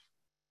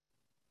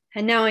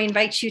And now I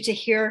invite you to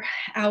hear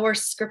our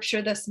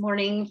scripture this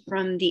morning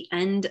from the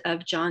end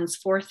of John's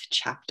 4th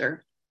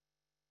chapter.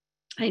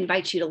 I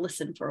invite you to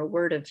listen for a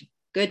word of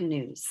good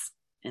news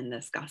in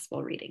this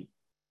gospel reading.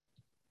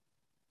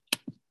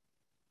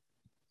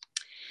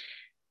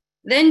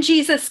 Then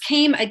Jesus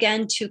came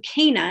again to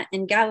Cana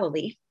in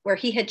Galilee, where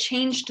he had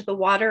changed the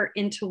water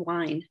into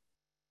wine.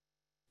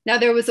 Now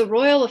there was a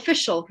royal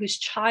official whose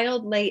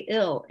child lay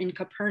ill in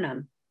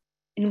Capernaum.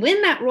 And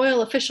when that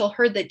royal official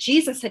heard that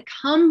Jesus had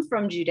come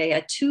from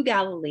Judea to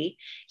Galilee,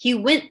 he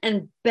went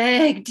and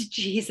begged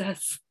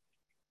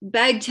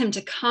him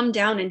to come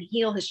down and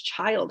heal his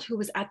child who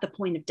was at the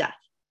point of death.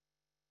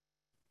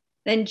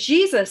 Then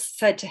Jesus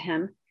said to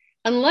him,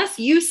 "Unless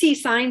you see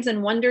signs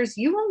and wonders,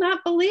 you will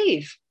not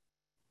believe."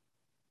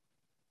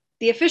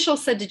 The official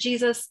said to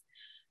Jesus,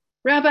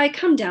 "Rabbi,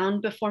 come down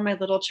before my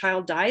little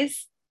child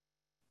dies."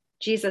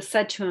 Jesus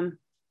said to him,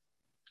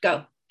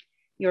 "Go.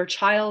 Your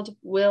child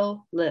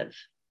will live."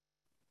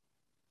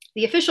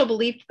 The official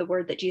believed the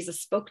word that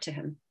Jesus spoke to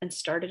him and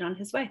started on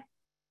his way.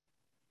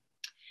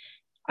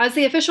 As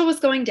the official was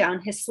going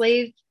down, his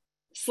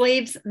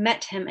slaves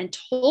met him and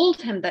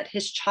told him that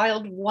his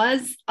child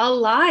was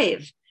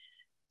alive.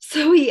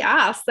 So he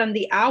asked them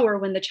the hour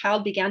when the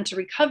child began to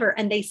recover,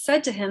 and they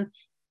said to him,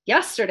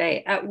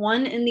 "Yesterday at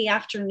 1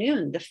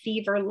 p.m, the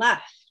fever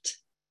left."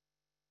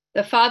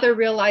 The father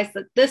realized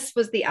that this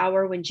was the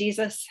hour when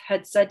Jesus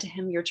had said to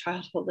him, "Your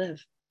child will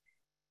live."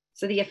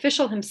 So the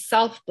official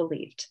himself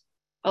believed,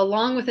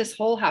 along with his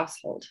whole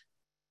household.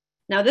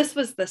 Now this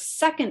was the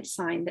second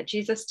sign that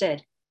Jesus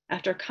did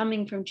after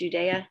coming from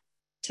Judea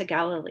to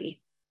Galilee.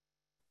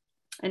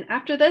 And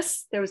after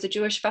this, there was a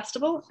Jewish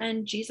festival,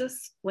 and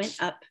Jesus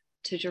went up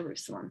to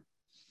Jerusalem.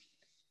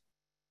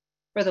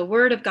 For the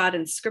word of God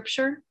in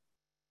Scripture,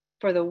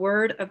 for the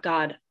word of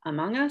God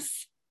among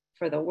us,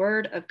 for the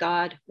word of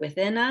God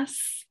within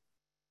us,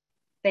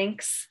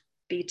 thanks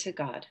be to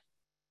God.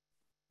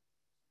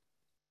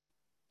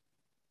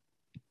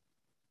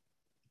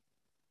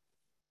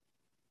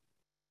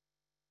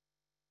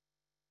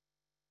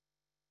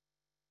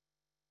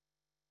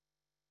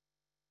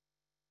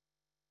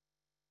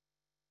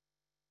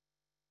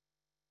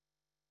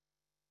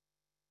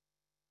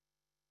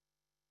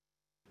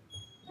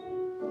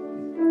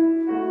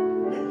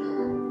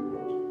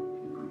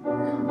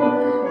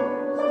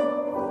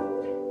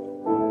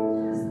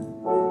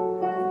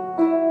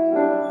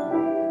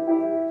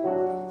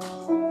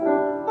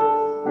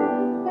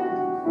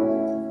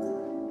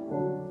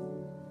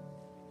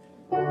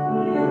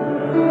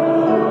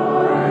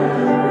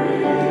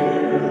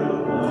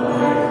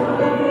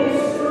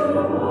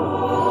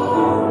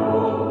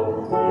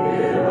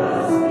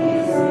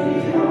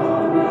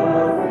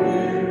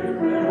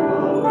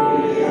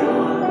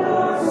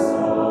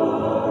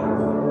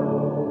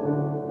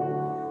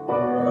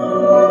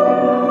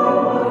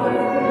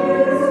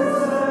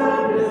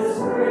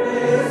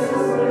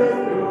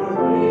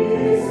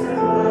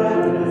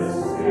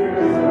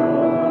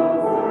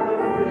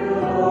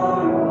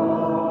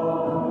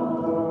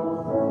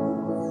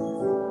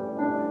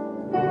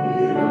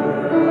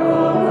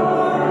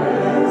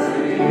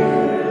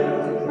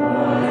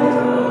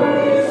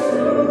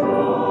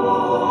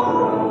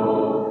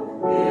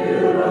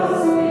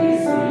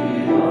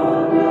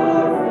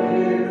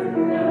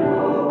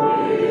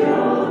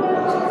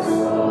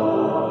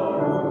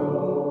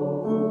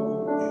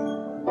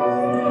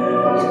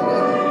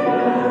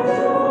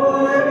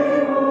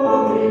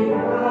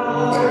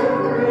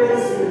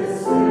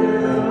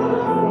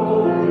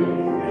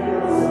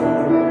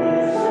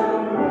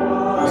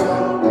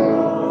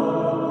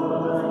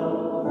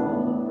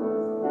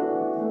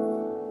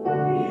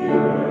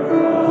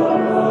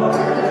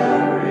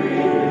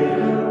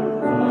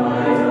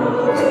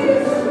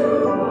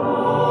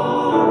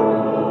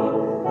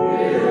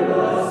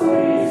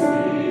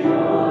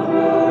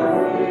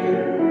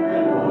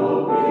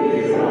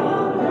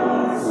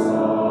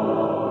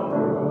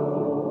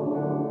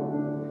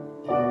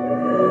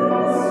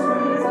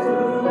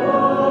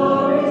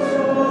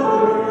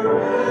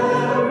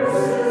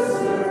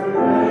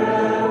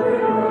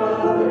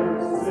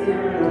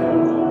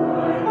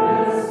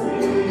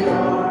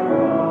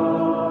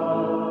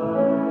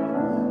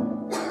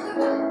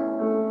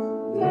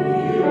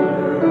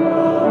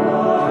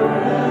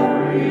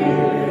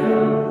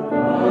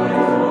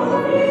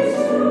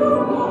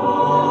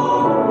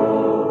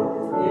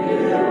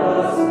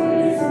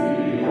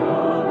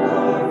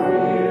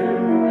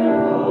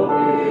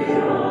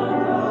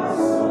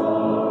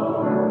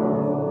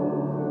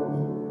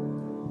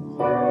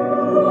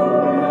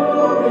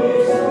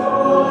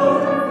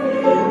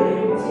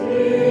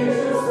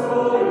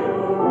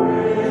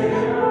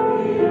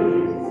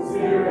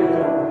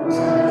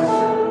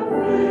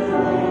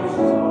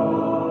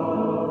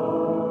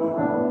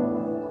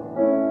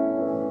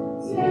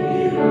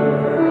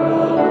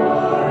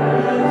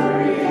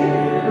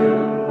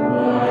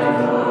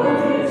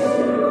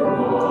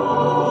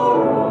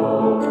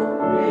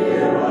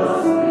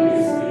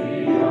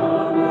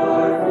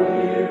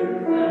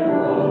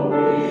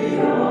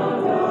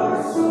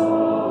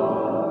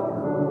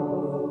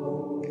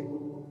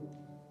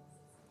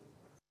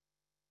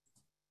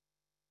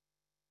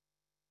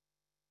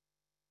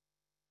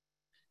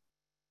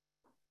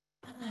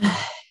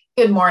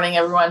 Good morning,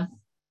 everyone.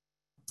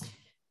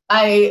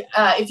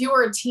 If you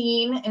were a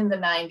teen in the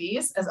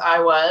 90s, as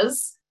I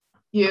was,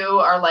 you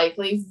are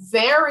likely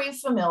very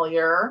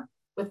familiar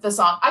with the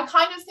song. I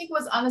kind of think it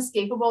was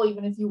unescapable,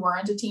 even if you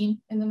weren't a teen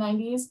in the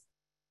 90s.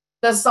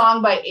 The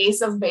song by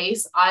Ace of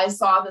Base, I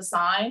Saw the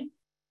Sign.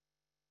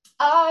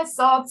 I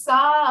saw the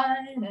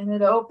sign and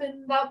it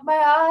opened up my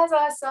eyes.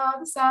 I saw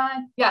the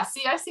sign. Yeah,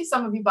 see, I see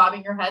some of you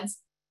bobbing your heads.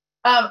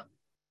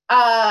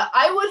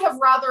 I would have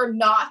rather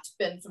not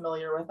been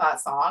familiar with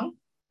that song,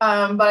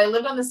 but I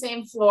lived on the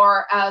same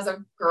floor as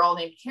a girl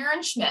named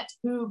Karen Schmidt,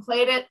 who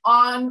played it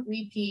on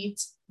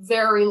repeat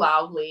very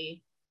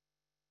loudly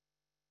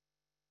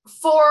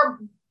for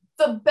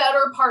the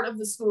better part of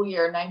the school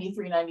year,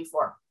 93,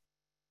 94.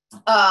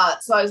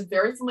 So I was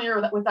very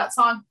familiar with that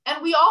song.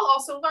 And we all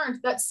also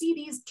learned that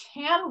CDs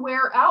can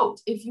wear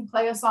out if you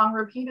play a song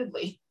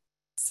repeatedly.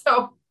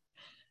 So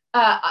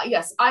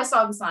yes, I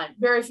Saw the Sign,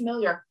 very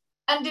familiar.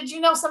 And did you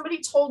know, somebody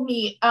told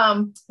me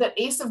that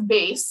Ace of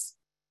Base,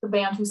 the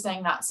band who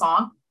sang that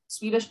song,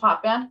 Swedish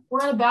pop band,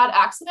 were in a bad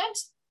accident.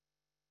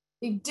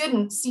 They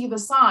didn't see the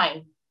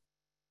sign.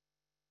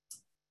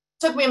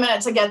 Took me a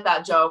minute to get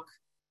that joke,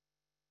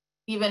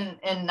 even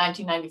in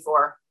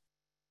 1994.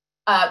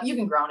 You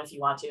can groan if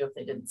you want to, if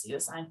they didn't see the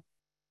sign.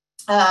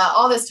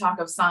 All this talk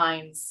of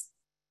signs.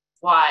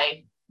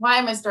 Why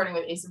am I starting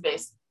with Ace of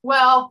Base?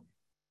 Well,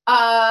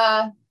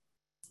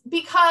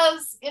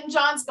 because in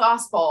John's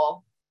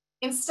gospel,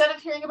 instead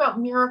of hearing about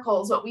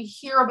miracles, what we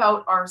hear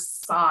about are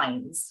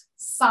signs.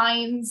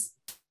 Signs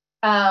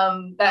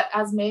that,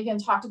 as Megan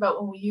talked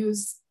about when we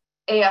use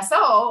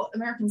ASL,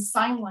 American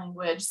Sign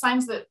Language,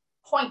 signs that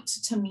point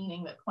to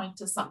meaning, that point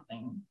to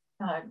something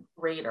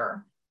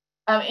greater.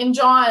 In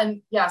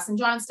John,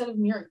 instead of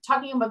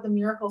talking about the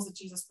miracles that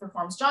Jesus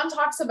performs, John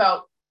talks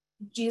about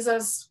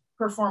Jesus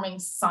performing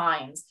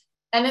signs.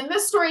 And in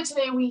this story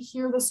today, we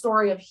hear the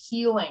story of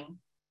healing.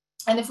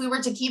 And if we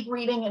were to keep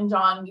reading in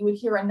John, we would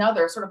hear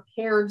another sort of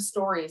paired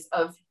stories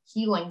of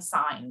healing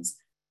signs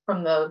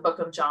from the book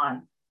of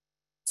John.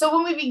 So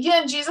when we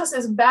begin, Jesus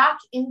is back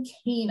in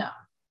Cana.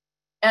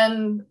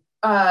 And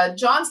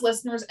John's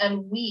listeners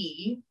and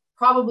we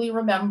probably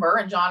remember,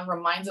 and John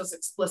reminds us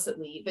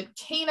explicitly, that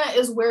Cana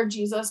is where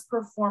Jesus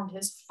performed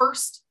his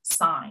first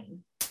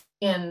sign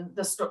in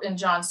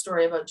John's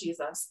story about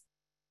Jesus.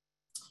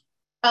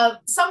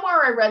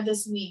 Somewhere I read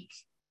this week,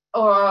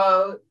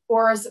 or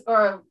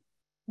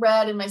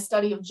read in my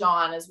study of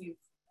John, as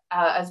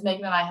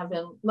Megan and I have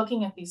been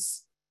looking at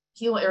these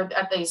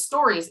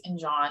stories in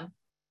John,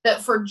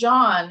 that for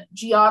John,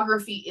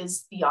 geography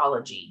is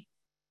theology.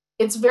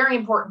 It's very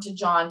important to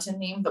John to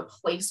name the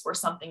place where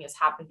something has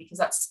happened, because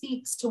that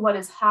speaks to what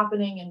is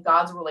happening in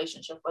God's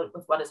relationship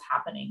with what is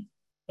happening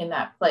in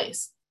that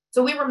place.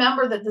 So we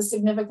remember that the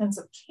significance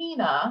of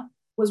Cana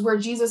was where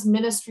Jesus'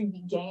 ministry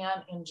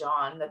began in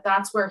John,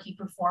 that's where he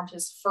performed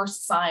his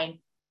first sign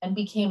and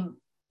became,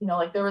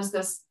 there was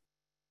this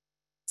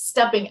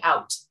stepping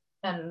out.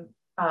 And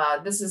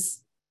this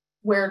is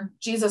where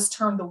Jesus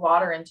turned the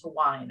water into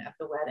wine at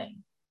the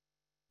wedding.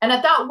 And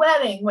at that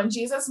wedding, when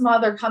Jesus'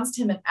 mother comes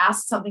to him and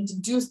asks him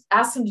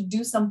to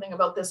do something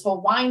about this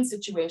whole wine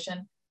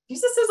situation,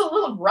 Jesus is a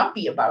little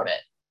grumpy about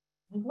it.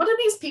 What do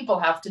these people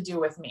have to do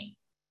with me?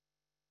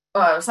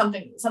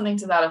 Something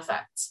to that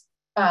effect.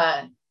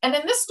 And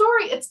in this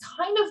story, it's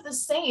kind of the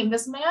same.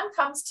 This man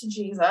comes to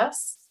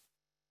Jesus,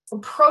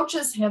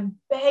 approaches him,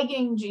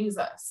 begging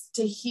Jesus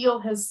to heal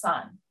his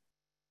son.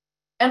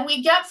 And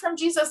we get from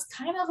Jesus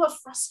kind of a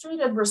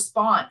frustrated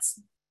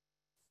response,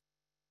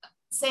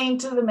 saying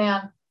to the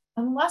man,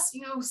 "Unless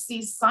you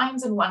see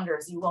signs and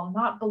wonders, you will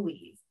not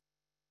believe."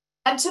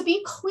 And to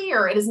be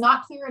clear, it is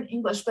not clear in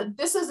English, but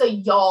this is a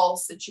y'all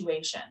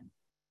situation.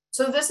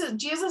 So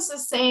Jesus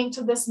is saying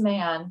to this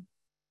man,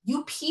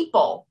 you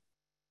people,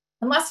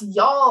 unless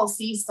y'all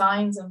see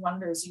signs and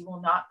wonders, you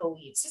will not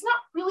believe. So he's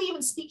not really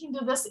even speaking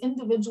to this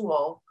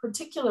individual,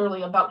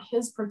 particularly about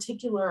his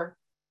particular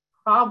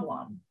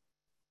problem.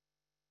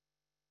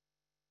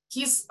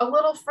 He's a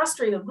little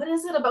frustrated. What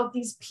is it about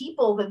these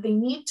people that they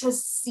need to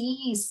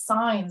see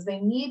signs?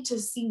 They need to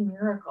see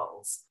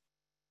miracles.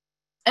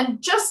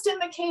 And just in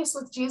the case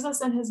with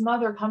Jesus and his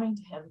mother coming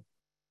to him,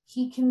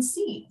 he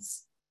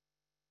concedes.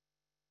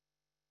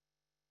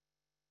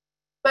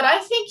 But I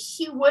think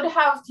he would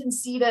have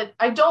conceded.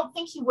 I don't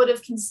think he would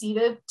have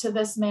conceded to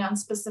this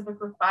man's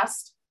specific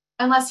request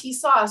unless he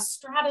saw a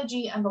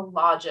strategy and a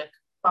logic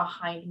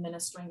behind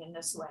ministering in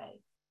this way.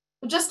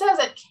 But just as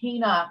at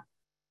Cana,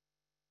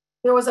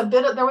 there was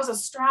a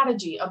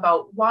strategy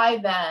about why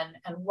then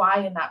and why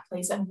in that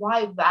place and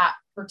why that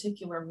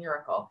particular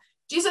miracle.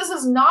 Jesus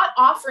is not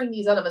offering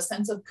these out of a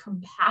sense of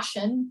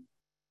compassion.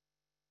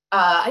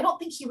 I don't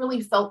think he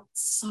really felt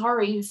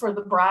sorry for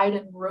the bride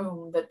and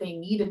groom that they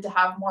needed to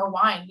have more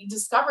wine. We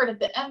discovered at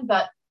the end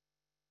that,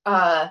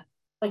 why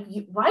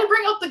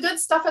bring out the good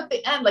stuff at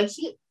the end?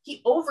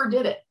 He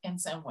overdid it in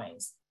some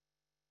ways.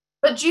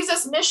 But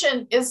Jesus'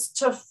 mission is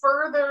to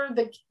further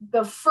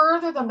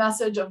the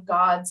message of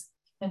God's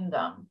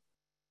kingdom.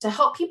 to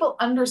help people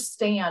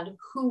understand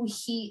who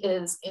he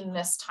is in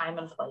this time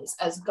and place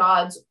as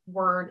God's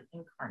word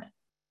incarnate.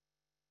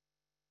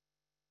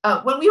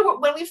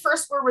 When we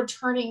first were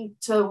returning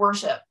to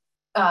worship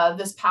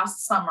this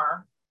past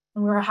summer,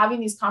 and we were having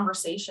these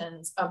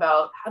conversations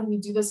about how do we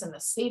do this in the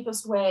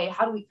safest way?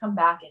 How do we come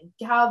back and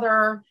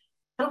gather?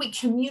 How do we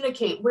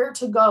communicate where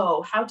to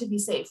go, how to be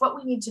safe, what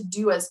we need to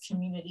do as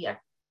community,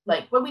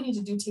 like what we need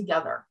to do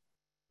together?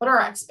 What are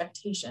our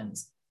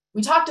expectations?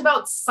 We talked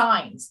about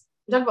signs.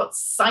 We talked about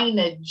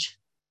signage.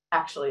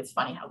 Actually, it's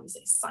funny how we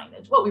say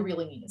signage. What we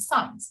really mean is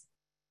signs.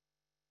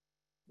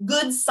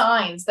 Good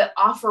signs that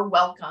offer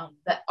welcome,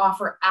 that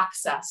offer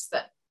access,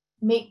 that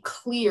make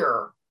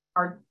clear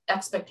our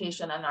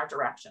expectation and our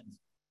direction.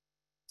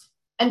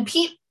 And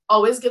Pete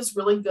always gives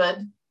really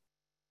good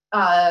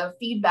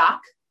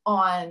feedback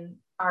on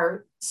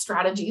our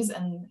strategies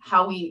and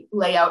how we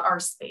lay out our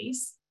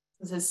space.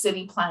 This is his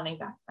city planning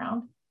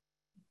background.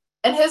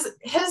 And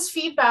his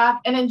feedback,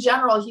 and in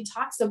general, he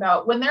talks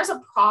about when there's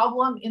a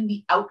problem in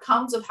the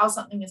outcomes of how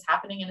something is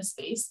happening in a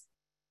space,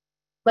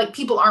 like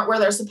people aren't where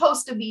they're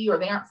supposed to be, or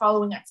they aren't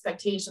following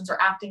expectations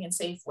or acting in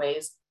safe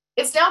ways,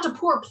 it's down to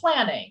poor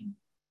planning.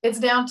 It's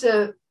down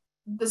to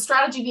the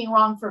strategy being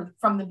wrong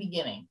from the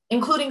beginning,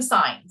 including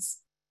signs.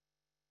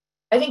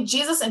 I think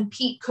Jesus and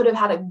Pete could have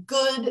had a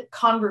good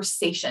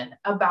conversation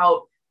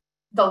about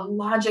the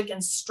logic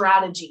and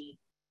strategy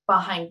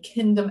behind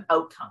kingdom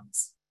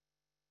outcomes.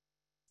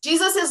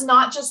 Jesus is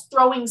not just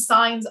throwing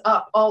signs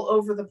up all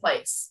over the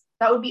place.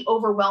 That would be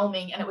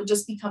overwhelming and it would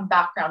just become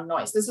background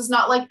noise. This is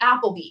not like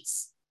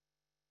Applebee's.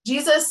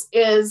 Jesus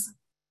is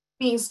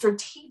being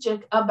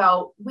strategic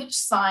about which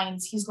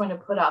signs he's going to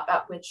put up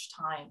at which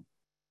time.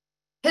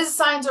 His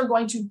signs are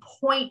going to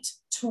point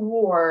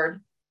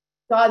toward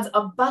God's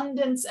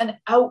abundance and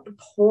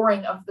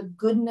outpouring of the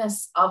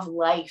goodness of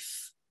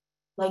life,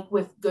 like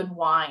with good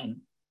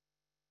wine.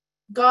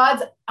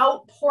 God's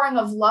outpouring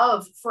of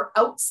love for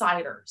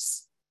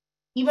outsiders,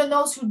 even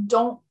those who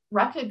don't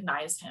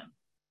recognize him,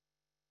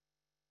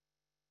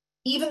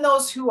 even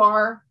those who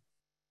are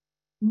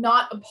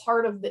not a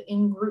part of the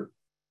in-group.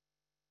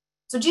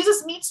 So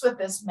Jesus meets with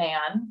this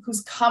man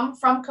who's come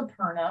from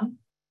Capernaum.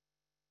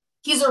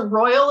 He's a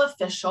royal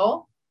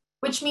official,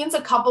 which means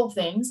a couple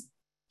things.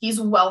 He's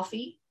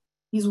wealthy,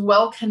 he's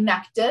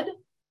well-connected,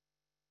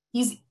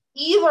 he's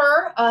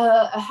either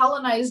a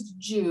Hellenized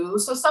Jew,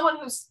 so someone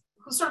who's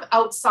sort of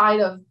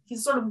outside of,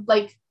 he's sort of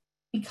like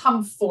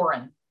become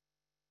foreign.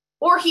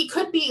 Or he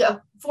could be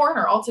a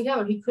foreigner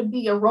altogether. He could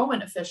be a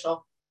Roman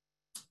official,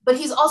 but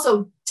he's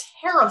also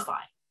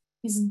terrified.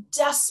 He's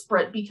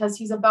desperate because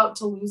he's about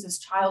to lose his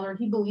child, or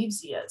he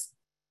believes he is.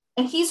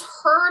 And he's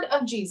heard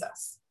of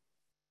Jesus.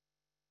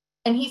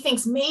 And he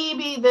thinks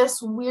maybe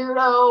this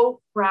weirdo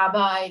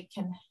rabbi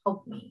can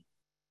help me.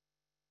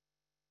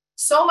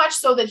 So much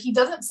so that he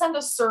doesn't send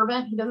a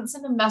servant, he doesn't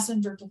send a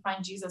messenger to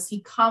find Jesus.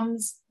 He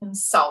comes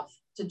himself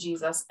to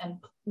Jesus and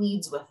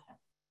pleads with him.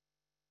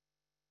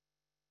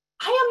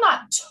 I am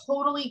not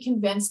totally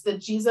convinced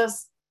that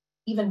Jesus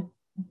even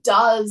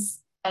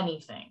does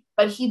anything,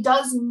 but he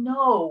does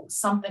know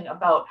something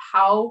about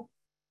how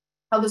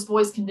this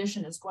boy's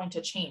condition is going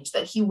to change,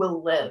 that he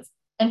will live.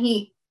 And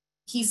he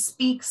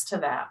speaks to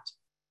that.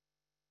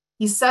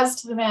 He says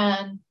to the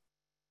man,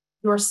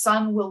 your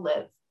son will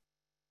live.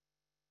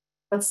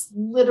 That's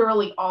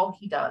literally all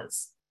he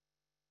does.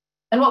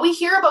 And what we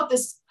hear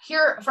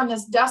from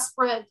this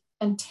desperate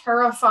and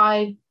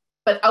terrified,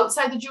 but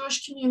outside the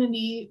Jewish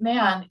community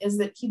man, is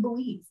that he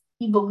believed.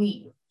 He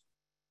believed.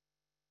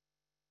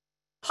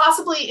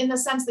 Possibly in the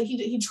sense that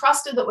he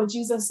trusted that what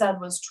Jesus said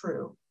was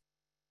true.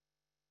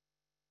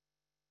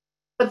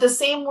 But the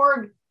same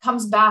word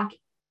comes back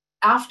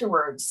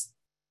afterwards,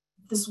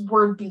 this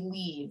word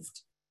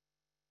believed.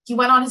 He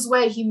went on his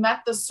way. He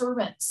met the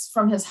servants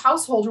from his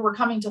household who were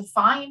coming to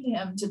find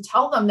him, to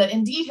tell them that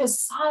indeed his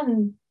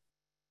son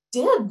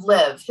did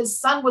live. His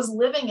son was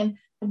living and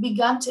had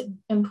begun to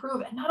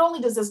improve. And not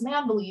only does this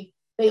man believe,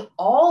 they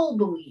all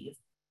believe.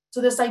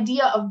 So this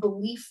idea of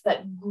belief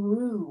that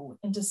grew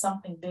into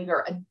something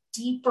bigger, a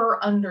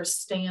deeper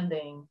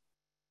understanding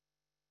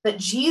that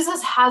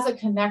Jesus has a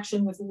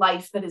connection with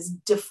life that is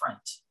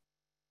different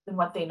than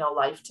what they know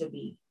life to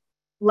be.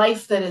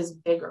 Life that is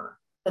bigger,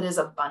 that is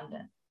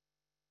abundant.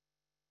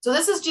 So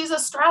this is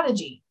Jesus'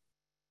 strategy.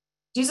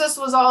 Jesus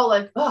was all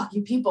like, oh,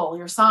 you people,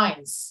 your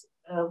signs,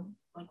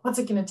 like what's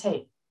it going to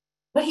take?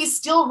 But he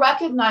still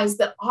recognized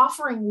that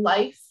offering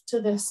life to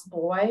this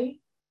boy,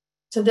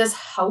 to this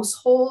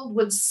household,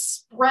 would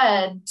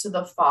spread to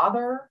the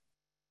father,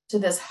 to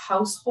this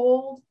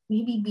household,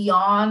 maybe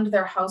beyond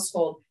their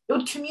household. It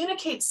would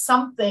communicate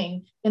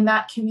something in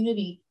that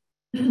community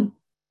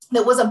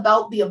that was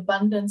about the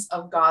abundance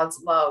of God's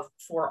love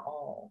for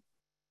all.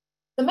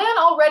 The man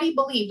already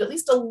believed, at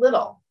least a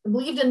little,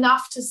 believed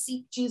enough to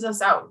seek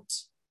Jesus out,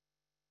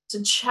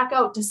 to check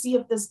out to see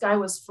if this guy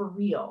was for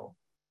real.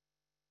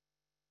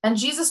 And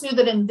Jesus knew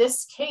that in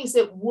this case,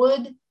 it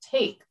would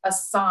take a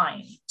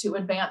sign to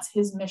advance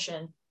his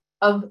mission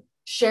of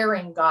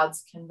sharing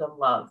God's kingdom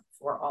love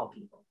for all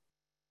people.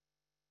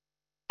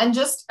 And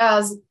just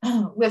as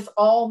with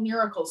all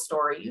miracle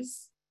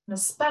stories, and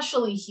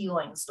especially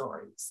healing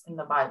stories in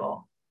the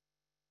Bible,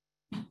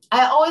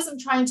 I always am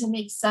trying to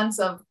make sense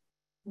of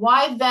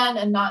why then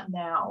and not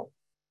now?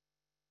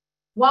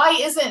 Why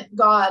isn't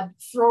God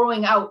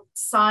throwing out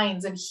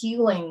signs of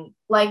healing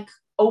like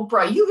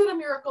Oprah? You get a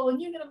miracle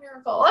and you get a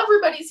miracle.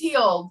 Everybody's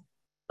healed.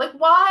 Like,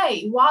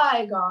 why?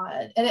 Why,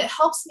 God? And it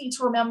helps me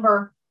to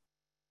remember,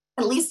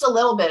 at least a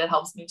little bit, it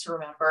helps me to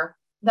remember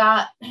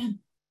that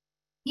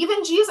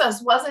even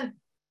Jesus wasn't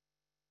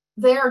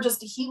there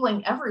just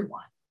healing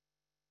everyone.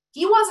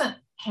 He wasn't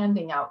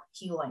handing out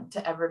healing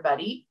to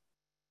everybody.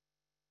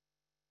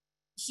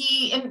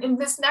 He, in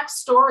this next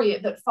story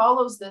that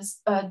follows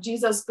this,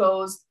 Jesus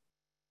goes,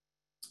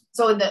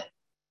 so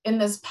in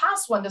this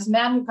past one, this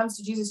man who comes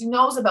to Jesus, he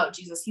knows about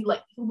Jesus. He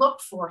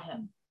looked for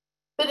him.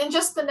 But in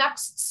just the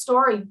next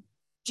story,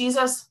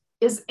 Jesus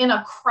is in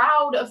a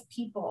crowd of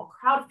people,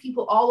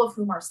 all of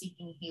whom are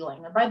seeking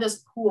healing. They're by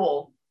this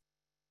pool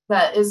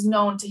that is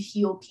known to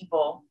heal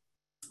people.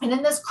 And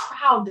in this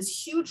crowd,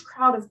 this huge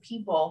crowd of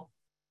people,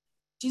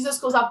 Jesus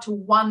goes up to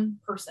one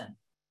person.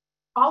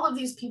 All of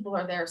these people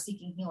are there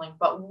seeking healing,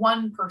 but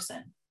one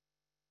person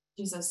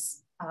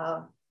Jesus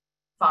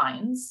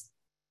finds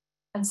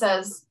and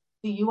says,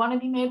 do you want to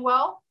be made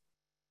well?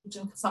 Which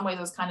in some ways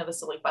is kind of a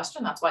silly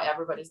question. That's why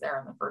everybody's there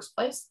in the first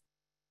place.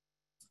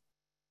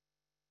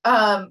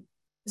 So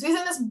he's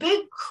in this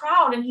big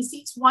crowd and he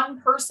seeks one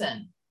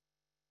person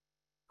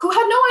who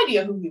had no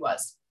idea who he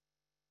was.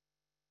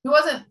 He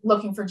wasn't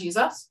looking for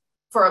Jesus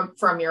for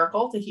a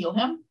miracle to heal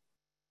him.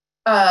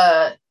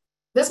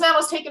 This man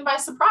was taken by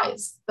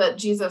surprise that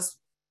Jesus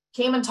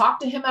came and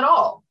talked to him at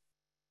all.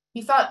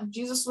 He thought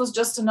Jesus was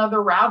just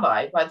another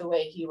rabbi by the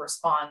way he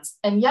responds.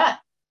 And yet,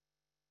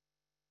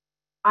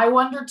 I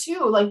wonder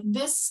too, like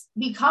this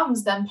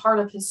becomes then part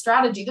of his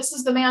strategy. This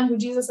is the man who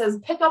Jesus says,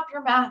 pick up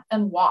your mat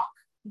and walk.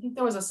 I think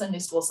there was a Sunday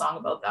school song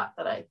about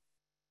that I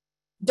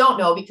don't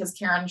know because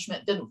Karen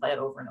Schmidt didn't play it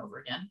over and over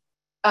again.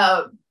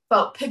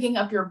 About picking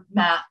up your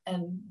mat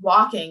and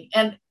walking.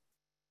 And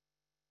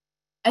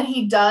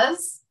he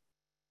does.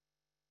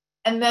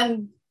 And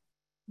then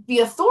the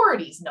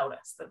authorities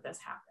notice that this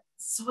happens.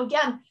 So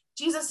again,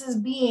 Jesus is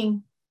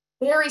being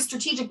very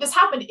strategic. This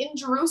happened in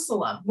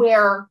Jerusalem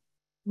where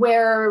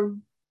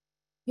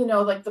you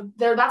know, like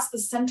that's the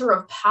center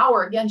of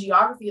power. Again,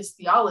 geography is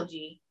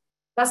theology.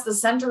 That's the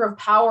center of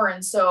power.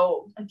 And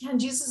so again,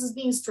 Jesus is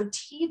being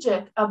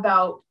strategic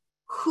about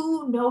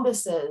who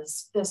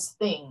notices this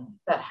thing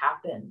that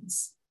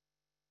happens.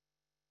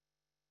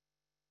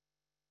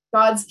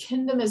 God's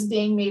kingdom is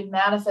being made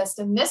manifest.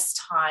 And this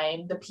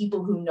time, the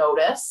people who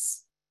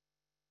notice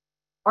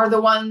are the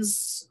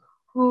ones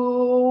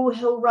who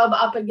he'll rub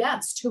up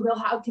against, who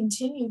he'll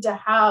continue to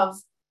have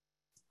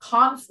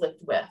conflict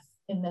with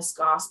in this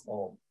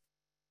gospel.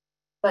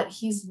 But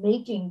he's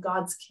making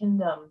God's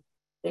kingdom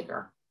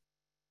bigger.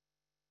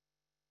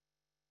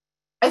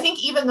 I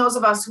think even those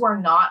of us who are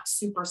not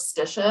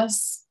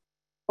superstitious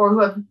or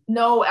who have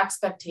no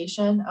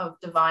expectation of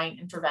divine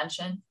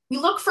intervention, we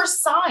look for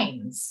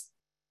signs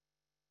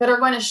that are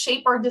going to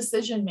shape our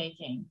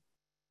decision-making,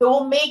 that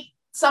will make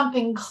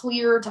something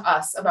clear to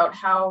us about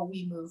how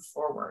we move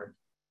forward.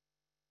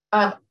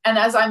 And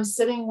as I'm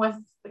sitting with,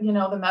 you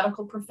know, the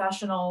medical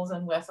professionals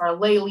and with our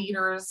lay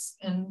leaders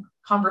in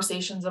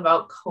conversations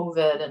about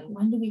COVID and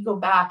when do we go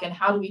back and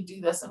how do we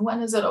do this and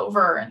when is it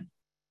over?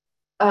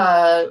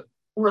 And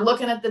we're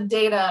looking at the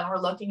data and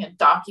we're looking at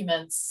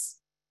documents.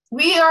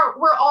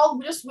 We're all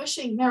just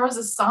wishing there was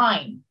a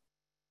sign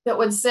that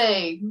would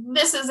say,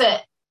 this is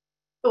it.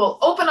 It will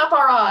open up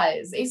our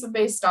eyes, Ace of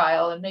Base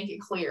style, and make it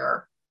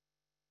clear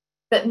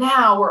that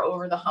now we're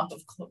over the hump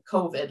of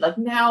COVID. Like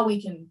now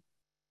we can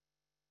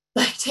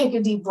like take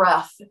a deep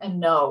breath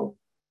and know.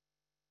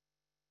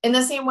 In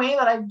the same way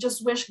that I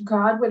just wish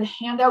God would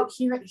hand out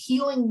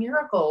healing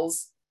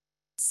miracles,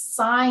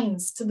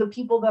 signs to the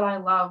people that I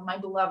love, my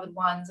beloved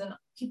ones, and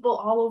people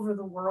all over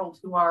the world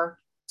who are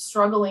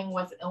struggling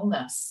with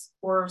illness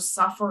or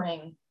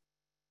suffering.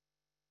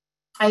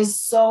 I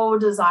so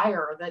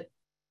desire that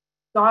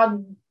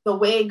God, the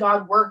way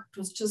God worked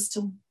was just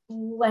to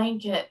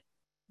blanket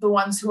the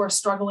ones who are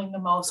struggling the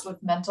most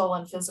with mental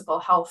and physical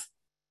health,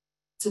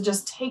 to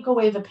just take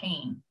away the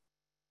pain,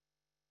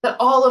 that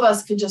all of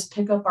us could just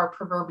pick up our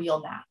proverbial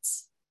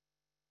mats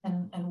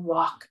and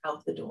walk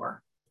out the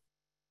door.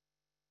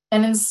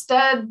 And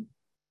instead,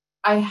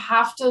 I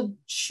have to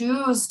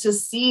choose to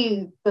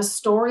see the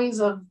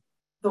stories of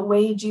the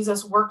way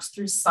Jesus works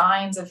through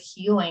signs of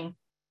healing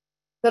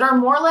that are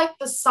more like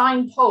the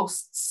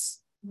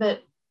signposts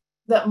that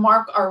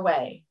mark our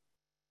way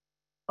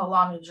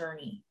along a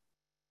journey.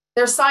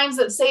 They're signs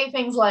that say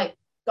things like,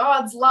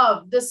 God's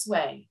love this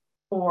way,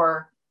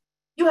 or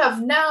you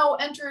have now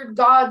entered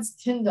God's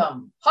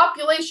kingdom,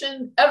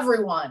 population,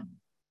 everyone.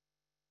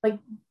 Like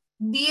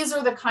these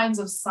are the kinds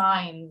of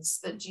signs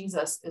that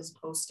Jesus is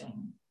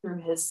posting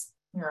through his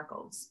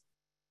miracles.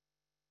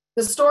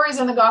 The stories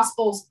in the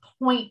Gospels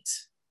point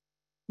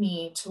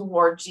me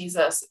toward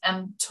Jesus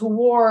and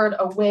toward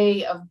a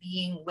way of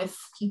being with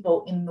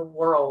people in the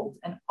world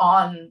and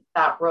on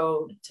that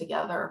road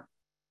together.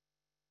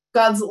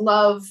 God's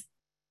love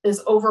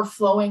is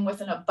overflowing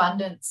with an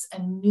abundance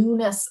and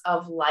newness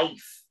of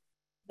life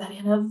that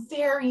in a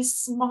very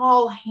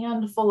small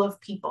handful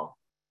of people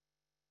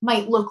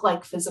might look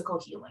like physical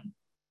healing.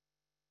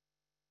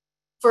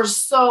 For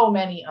so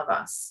many of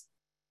us,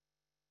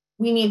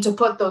 we need to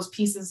put those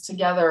pieces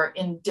together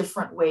in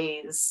different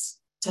ways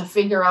to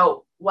figure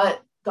out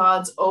what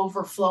God's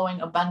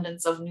overflowing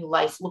abundance of new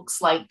life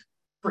looks like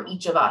for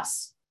each of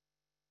us.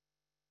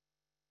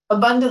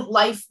 Abundant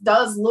life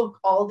does look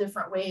all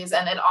different ways,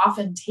 and it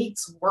often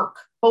takes work,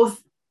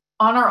 both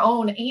on our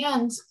own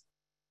and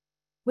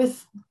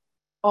with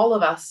all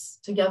of us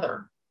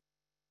together.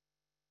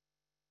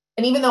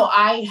 And even though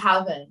I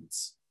haven't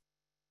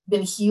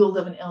been healed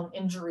of an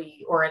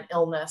injury or an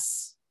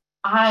illness,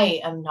 I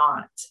am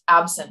not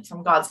absent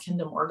from God's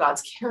kingdom or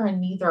God's care,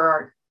 and neither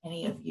are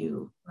any of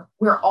you.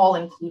 We're all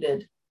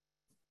included.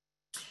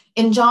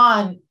 In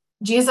John,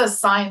 Jesus'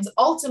 signs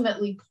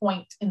ultimately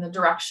point in the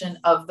direction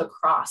of the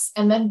cross,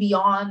 and then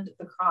beyond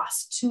the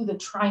cross to the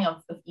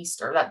triumph of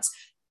Easter. That's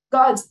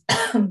God's,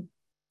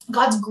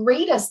 God's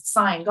greatest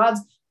sign,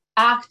 God's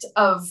act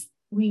of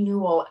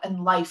renewal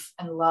and life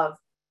and love.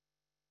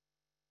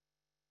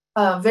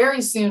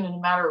 Very soon, in a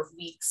matter of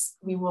weeks,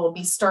 we will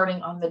be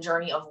starting on the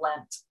journey of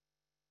Lent,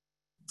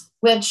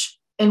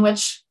 in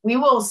which we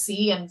will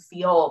see and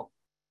feel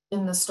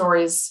in the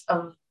stories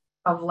of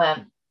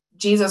Lent,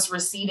 Jesus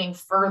receding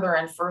further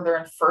and further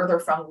and further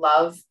from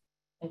love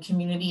and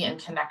community and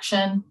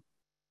connection.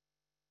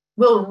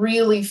 We'll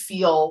really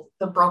feel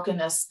the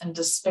brokenness and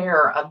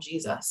despair of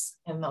Jesus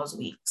in those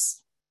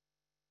weeks.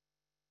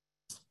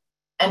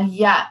 And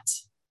yet,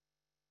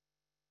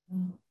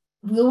 we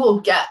will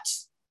get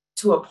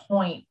to a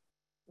point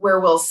where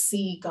we'll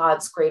see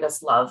God's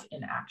greatest love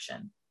in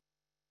action.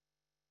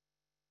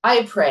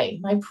 I pray,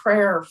 my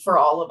prayer for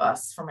all of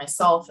us, for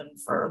myself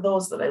and for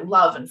those that I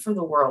love and for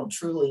the world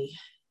truly,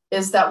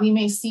 is that we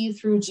may see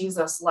through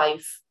Jesus'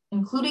 life,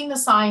 including the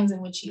signs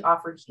in which he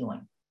offered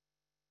healing,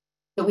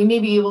 that we may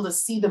be able to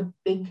see the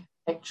big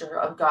picture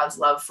of God's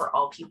love for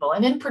all people,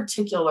 and in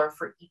particular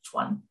for each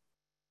one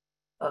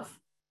of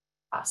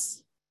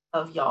us,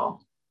 of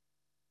y'all.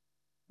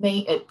 May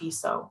it be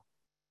so.